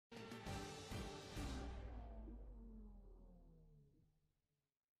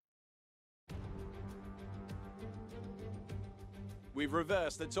We've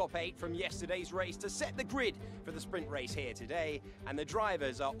reversed the top 8 from yesterday's race to set the grid for the sprint race here today, and the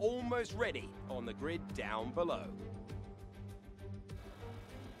drivers are almost ready on the grid down below.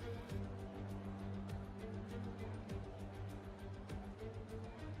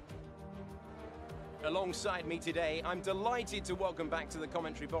 Alongside me today, I'm delighted to welcome back to the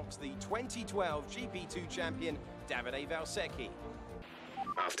commentary box the 2012 GP2 champion, Davide Valsecchi.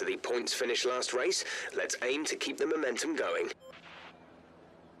 After the points finish last race, let's aim to keep the momentum going.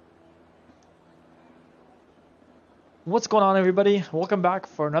 What's going on, everybody? Welcome back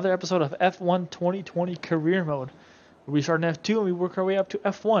for another episode of F1 2020 Career Mode. We start in F2 and we work our way up to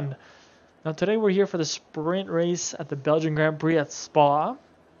F1. Now today we're here for the sprint race at the Belgian Grand Prix at Spa.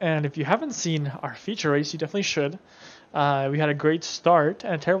 And if you haven't seen our feature race, you definitely should. We had a great start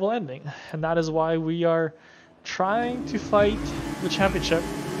and a terrible ending. And that is why we are trying to fight the championship.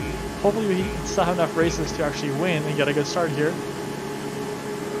 Hopefully we can still have enough races to actually win and get a good start here.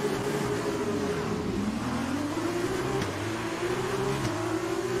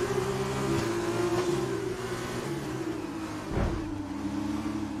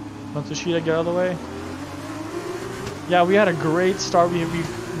 Matsushita, get out of the way. Yeah, we had a great start.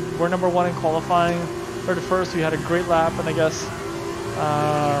 We're number 1 in qualifying. 31st, we had a great lap, and I guess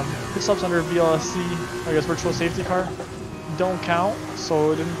pit stops under VLSC, I guess virtual safety car, don't count,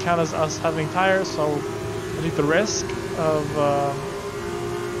 so it didn't count as us having tires, so I think the risk of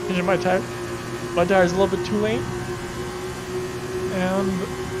changing my tire is a little bit too late, and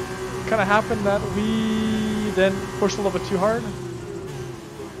it kind of happened that we then pushed a little bit too hard,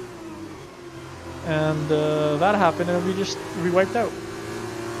 and that happened, and we wiped out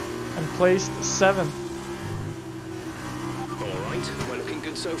and placed 7th. Alright, we're looking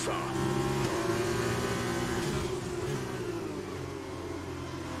good so far.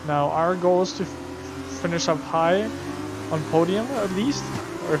 Now our goal is to finish up high on podium at least,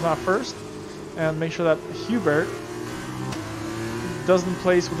 or if not first, and make sure that Hubert doesn't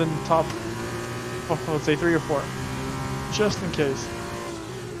place within the top, let's say 3 or 4, just in case.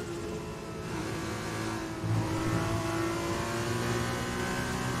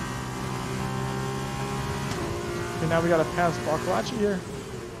 Okay, now we gotta pass Bacalacci here.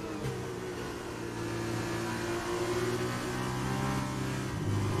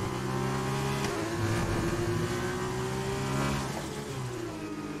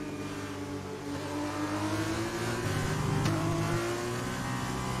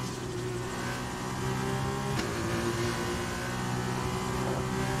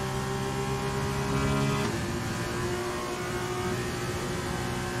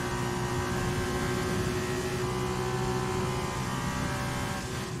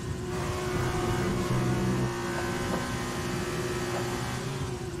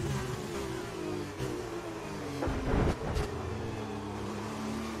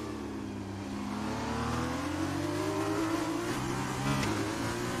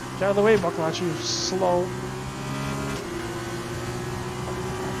 Get out of the way, Bacalacci, you're slow.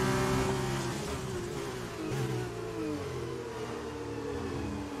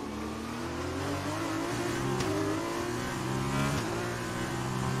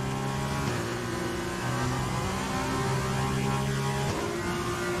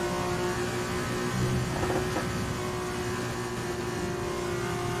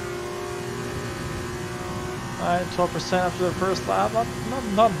 Alright, 12% after the first lap.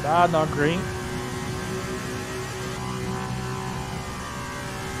 Not bad, not great.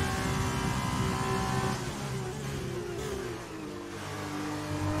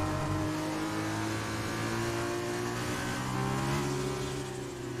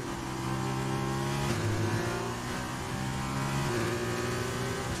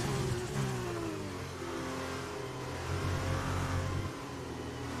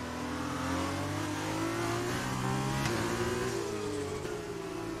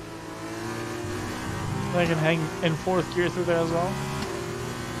 I can hang in 4th gear through there as well.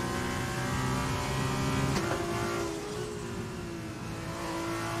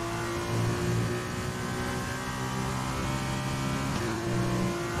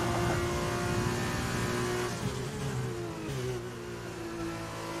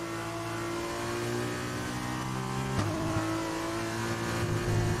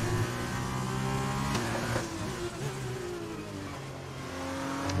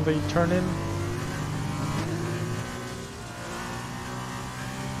 They turn in.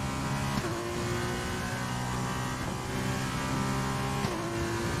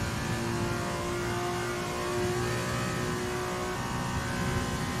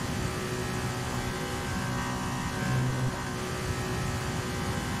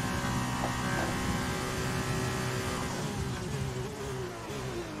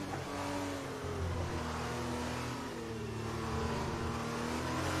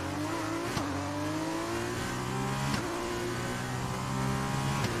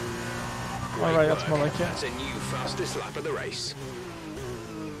 Great Alright, that's work. more like it. That's a new fastest lap of the race.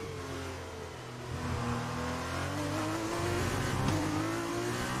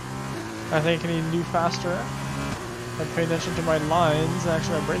 I think I need to do faster. I pay attention to my lines,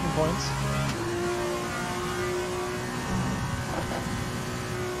 actually my braking points.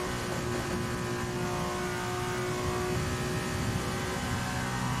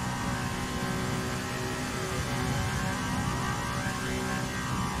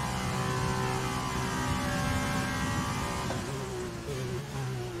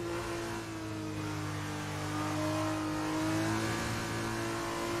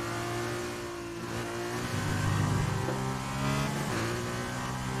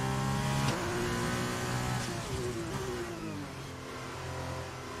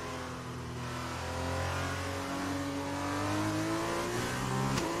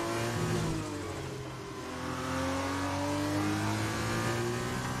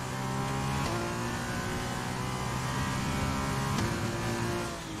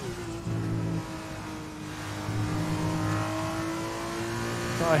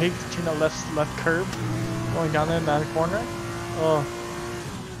 I hate taking that left curb going down there in that corner. Oh,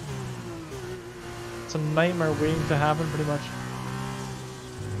 it's a nightmare waiting to happen, pretty much.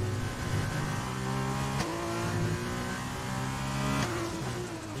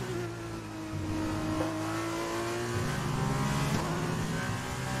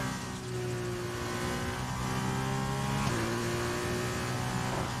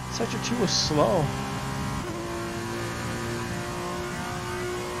 Sector 2 was slow.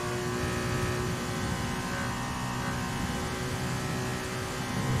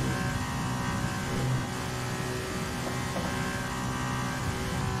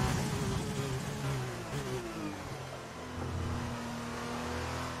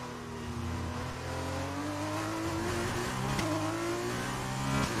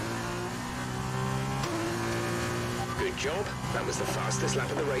 Good job. That was the fastest lap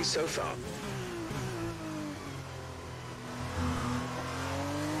of the race so far.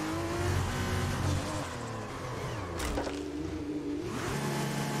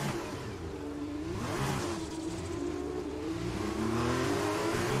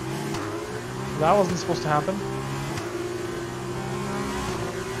 That wasn't supposed to happen.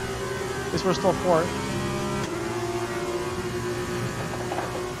 At least we're still fourth.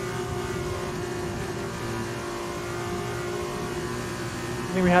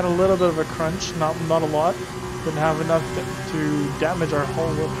 I think we had a little bit of a crunch, not a lot. Didn't have enough to damage our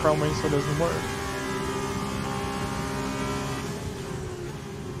whole chrome wing so it doesn't work.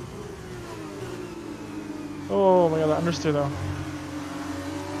 Oh my god, that understeer though.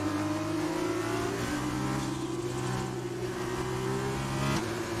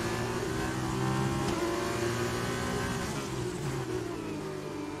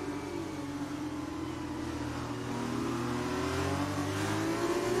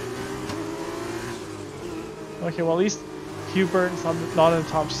 Okay, well at least Hubert's not in the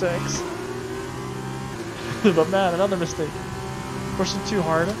top 6. But man, another mistake. Pushing too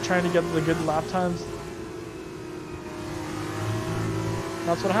hard, trying to get the good lap times.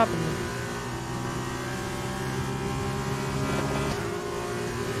 That's what happened.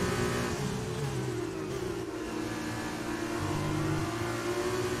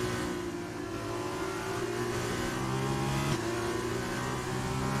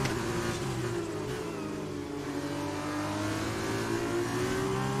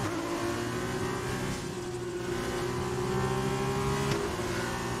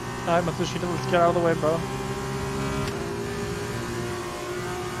 Alright, Matsushita, let's get out of the way, bro.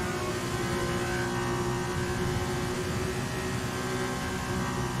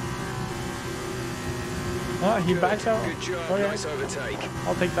 Ah, he backed out. Good job. Oh, yeah. Nice overtake.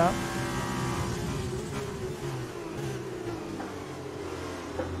 I'll take that.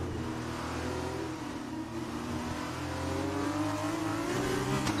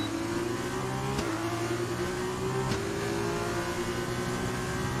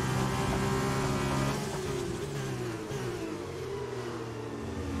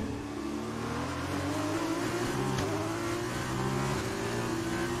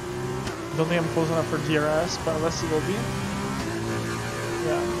 Don't think I'm close enough for DRS, but unless he will be.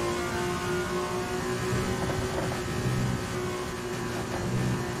 Yeah.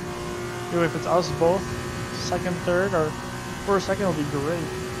 Yo, if it's us both, second, third, or first, second will be great.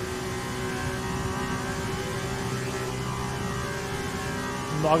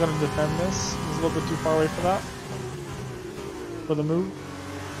 I'm not gonna defend this. He's a little bit too far away for that. For the move.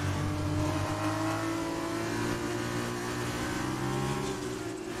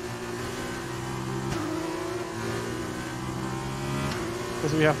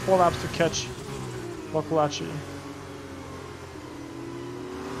 because we have 4 laps to catch Boccolacci.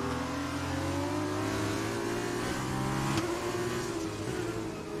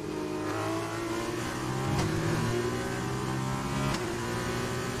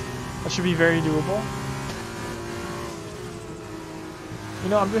 That should be very doable. You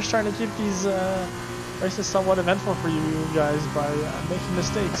know, I'm just trying to keep these races somewhat eventful for you guys by making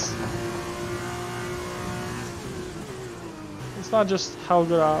mistakes. It's not just how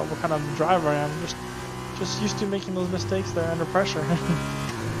good, what kind of driver I am, just used to making those mistakes there under pressure.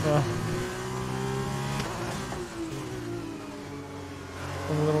 Yeah.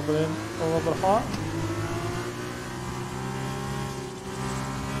 A little bit in, a little bit hot.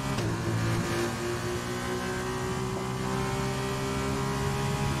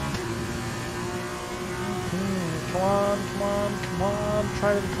 Come on, come on, come on,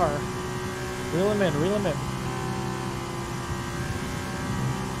 try the car. Reel him in, reel him in.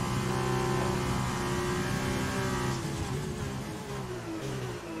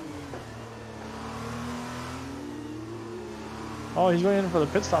 Oh, he's going in for the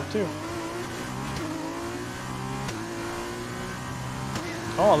pit stop too.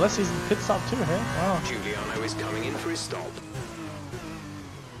 Oh, unless he's in pit stop too, hey? Wow. Giuliano is coming in for his stop.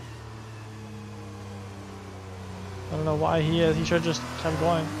 I don't know why he is. He should have just kept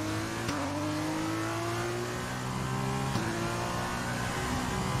going.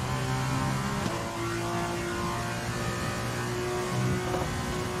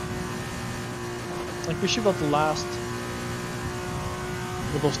 Like, we should be able to last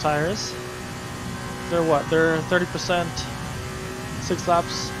with those tires. They're what? They're 30%. 6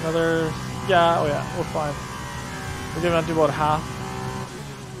 laps. Another. Yeah, oh yeah, we're fine. We're gonna do about half.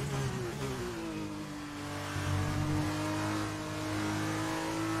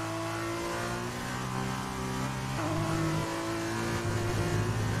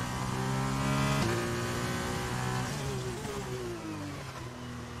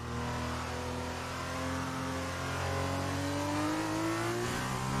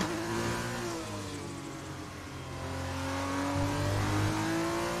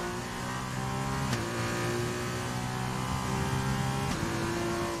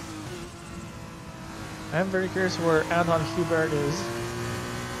 I'm very curious where Anton Hubert is.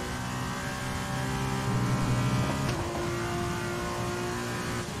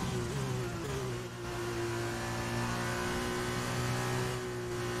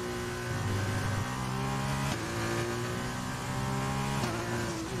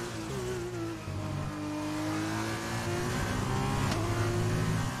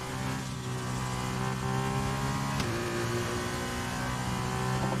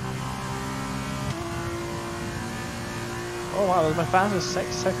 Oh wow, that was my fastest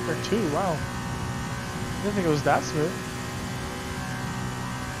sector too, wow. I didn't think it was that smooth.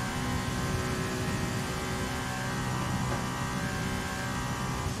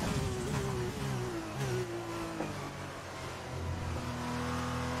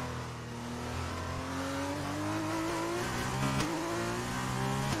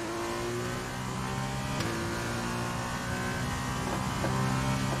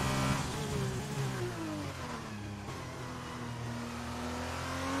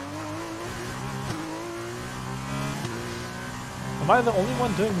 Am I the only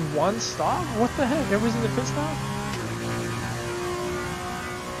one doing one stop? What the heck? Everybody's in the pit stop?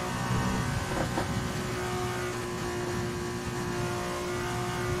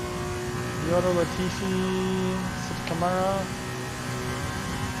 Yoda, Latifi, Kamara.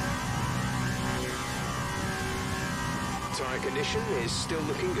 Tire condition is still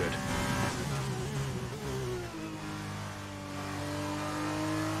looking good.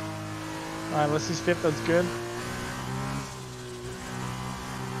 Alright, let's see 5th, that's good.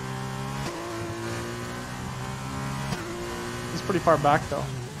 Pretty far back though.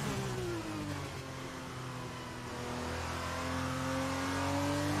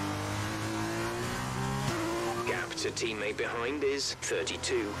 Gap to teammate behind is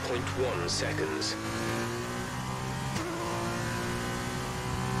 32.1 seconds.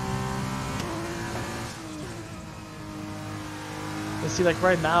 Let's see, like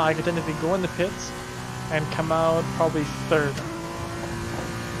right now I could technically go in the pits and come out probably 3rd.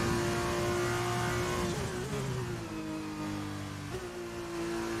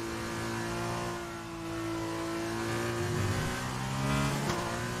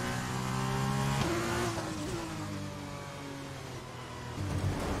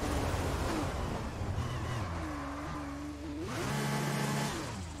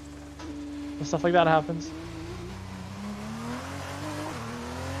 Stuff like that happens.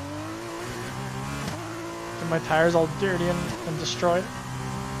 And my tires all dirty and destroyed.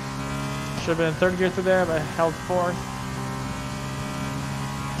 Should have been in third gear through there, but I held fourth.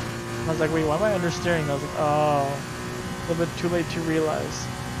 I was like, wait, why am I understeering? I was like, oh, a little bit too late to realize.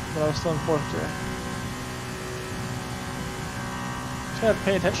 But I was still in fourth gear. Just gotta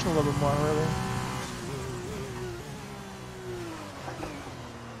pay attention a little bit more, really.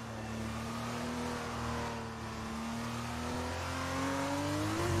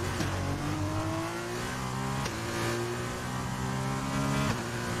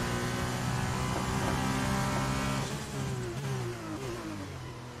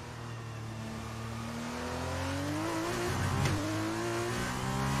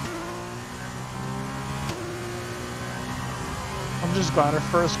 I'm just glad our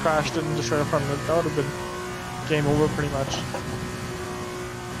first crash didn't destroy the front of it. That would have been game over pretty much.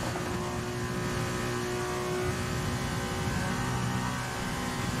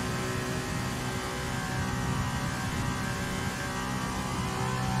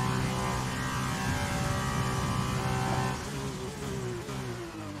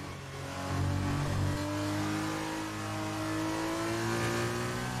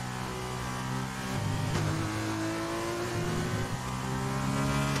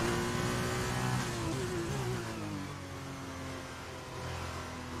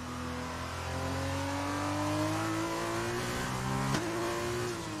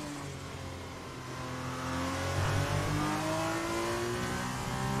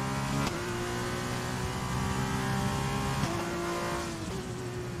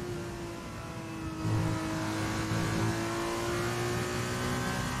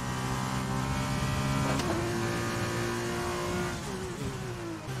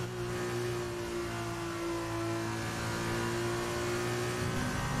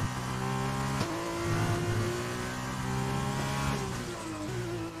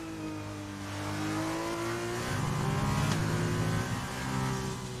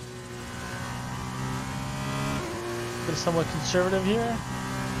 Been somewhat conservative here,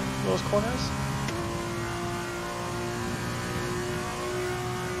 those corners.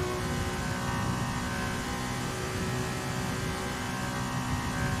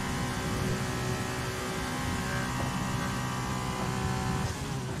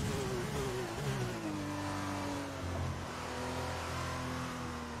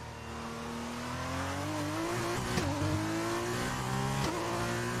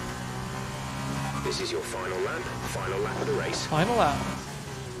 This is your final lap of the race. Final lap.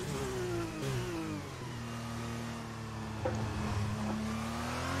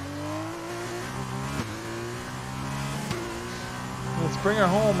 Let's bring her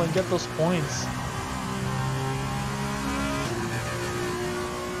home and get those points.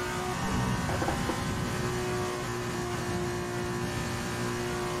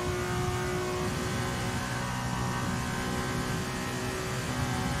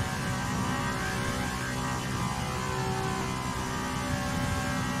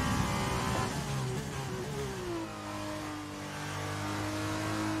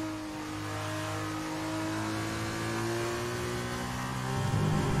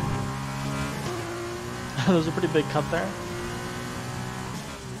 There's a pretty big cut there.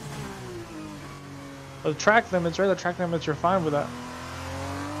 But the track limits, right? The track limits, you're fine with that.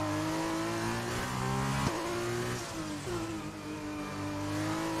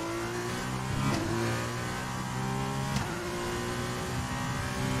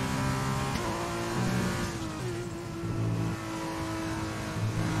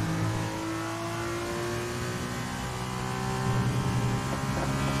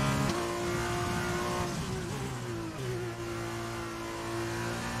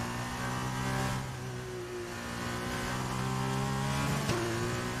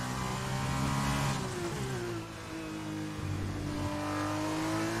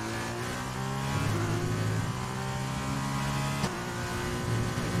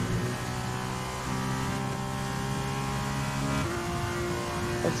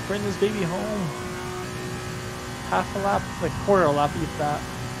 Let's bring this baby home. Half a lap, like quarter a lap, eat that.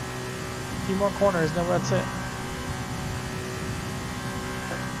 A few more corners, then that's it.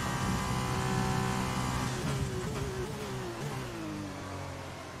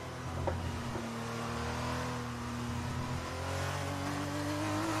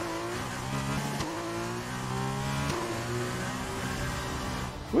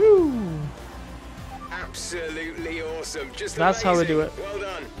 Woo! Absolutely awesome. Just That's amazing. how we do it. Well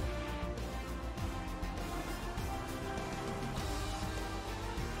done.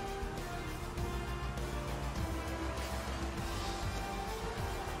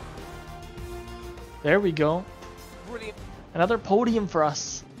 There we go. Brilliant. Another podium for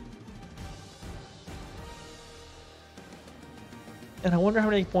us. And I wonder how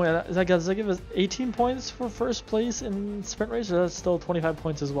many points. Does that give us 18 points for first place in sprint race, or that's still 25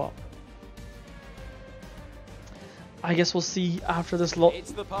 points as well? I guess we'll see after this load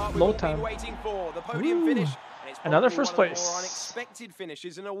time. Waiting for the podium finish. And it's another first one of the place. more unexpected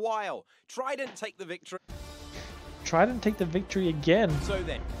finishes in a while. Trident take the victory. Trident take the victory again. So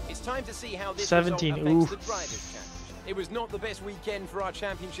then, it's time to see how this 17. result affects the Drivers' Championship. It was not the best weekend for our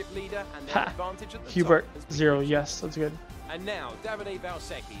championship leader, and their advantage at the Hubert, top has been 0. reduced. Yes, that's good. And now, Davide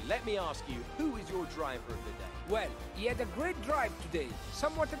Valsecchi, let me ask you, who is your driver of the day? Well, he had a great drive today.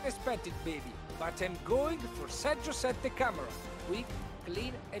 Somewhat unexpected, maybe. But I'm going for Sergio Sette Camera. Quick,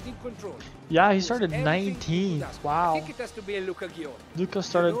 clean, and in control. Yeah, he started Everything 19. he does. Wow. I think it has to be a Luca Ghione. Luca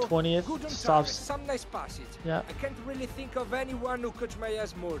started You know, 20th. good on target, Stops. some nice passes. Yeah. I can't really think of anyone who could my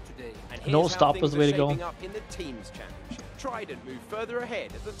ass more today. And No here's how stop was things the way are to go. shaping up in the teams championship. Trident moved further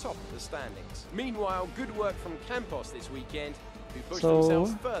ahead at the top of the standings. Meanwhile, good work from Campos this weekend, who pushed So,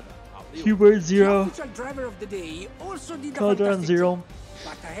 themselves further up the Hubert, The 0. official driver of the day also did a Caldron, fantastic 0. job.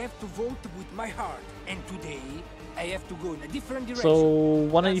 But I have to vote with my heart. And today, I have to go in a different direction. So,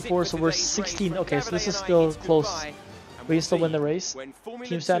 That's 184, it so for we're today's race. 16. From Okay, so this Davide is and I, still it's close. goodbye, and We we'll can still see win the you race. when Formula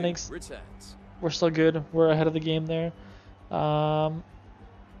Team 2 standings. returns. We're still good. We're ahead of the game there.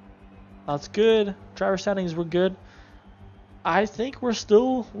 That's good. Driver standings were good. I think we're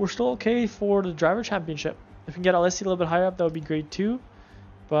still okay for the driver championship. If we can get Alessi a little bit higher up, that would be great too.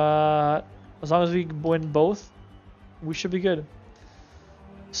 But as long as we win both, we should be good.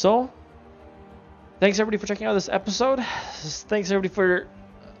 So, thanks everybody for checking out this episode. Thanks everybody for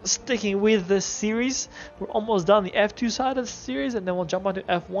sticking with this series. We're almost done the F2 side of the series, and then we'll jump onto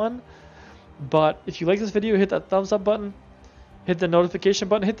F1. But if you like this video, hit that thumbs up button, hit the notification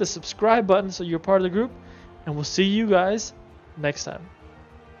button, hit the subscribe button so you're part of the group, and we'll see you guys next time.